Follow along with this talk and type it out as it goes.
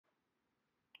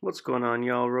What's going on,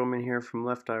 y'all? Roman here from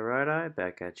Left Eye Right Eye,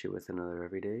 back at you with another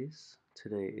Everydays.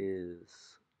 Today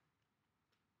is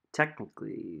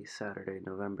technically Saturday,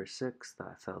 November 6th.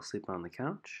 I fell asleep on the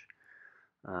couch,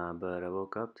 but I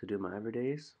woke up to do my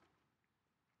Everydays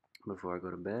before I go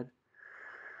to bed.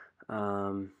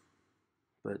 Um,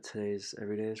 but today's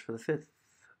Everyday is for the 5th.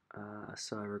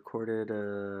 So I recorded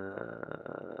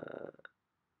a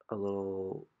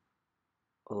little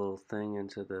a little thing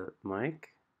into the mic,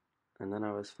 and then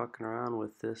I was fucking around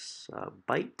with this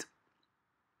Byte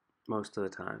most of the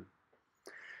time.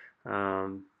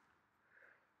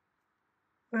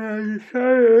 I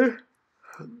decided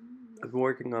I've been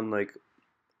working on I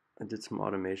did some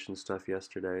automation stuff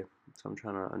yesterday, so I'm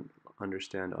trying to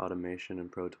understand automation in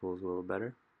Pro Tools a little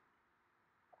better.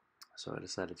 So I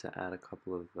decided to add a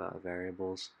couple of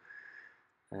variables,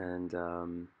 and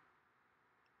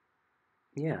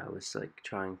yeah, I was like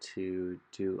trying to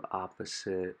do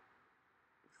opposite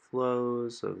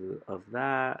flows of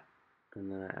that, and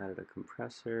then I added a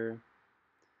compressor.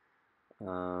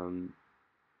 Um,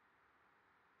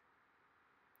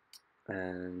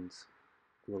 and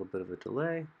a little bit of a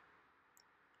delay.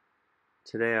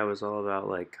 Today I was all about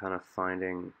like kind of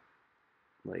finding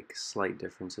like slight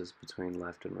differences between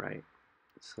left and right.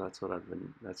 So that's what I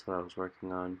was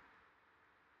working on.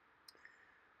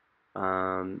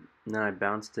 Then I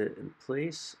bounced it in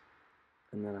place,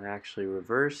 and then I actually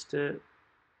reversed it,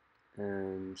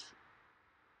 and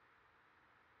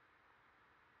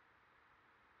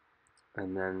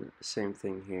then same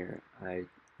thing here. I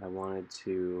wanted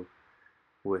to,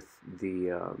 with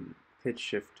the pitch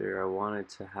shifter, I wanted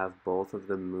to have both of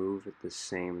them move at the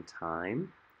same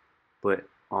time, but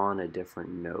on a different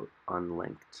note,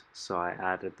 unlinked. So I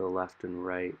added the left and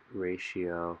right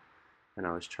ratio, and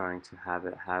I was trying to have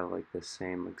it have like the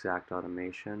same exact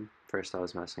automation. First I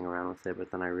was messing around with it,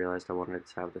 but then I realized I wanted it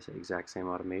to have the exact same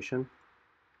automation,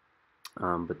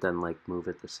 but then like move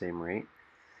at the same rate.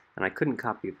 And I couldn't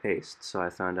copy paste, so I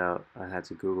found out I had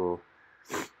to Google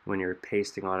when you're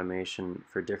pasting automation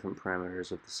for different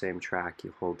parameters of the same track,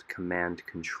 you hold Command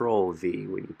Control V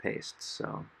when you paste.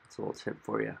 So it's a little tip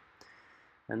for you.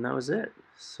 And that was it.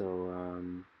 So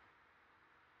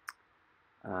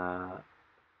uh,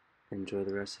 enjoy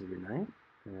the rest of your night,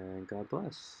 and God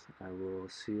bless. I will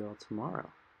see you all tomorrow.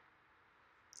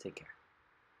 Take care.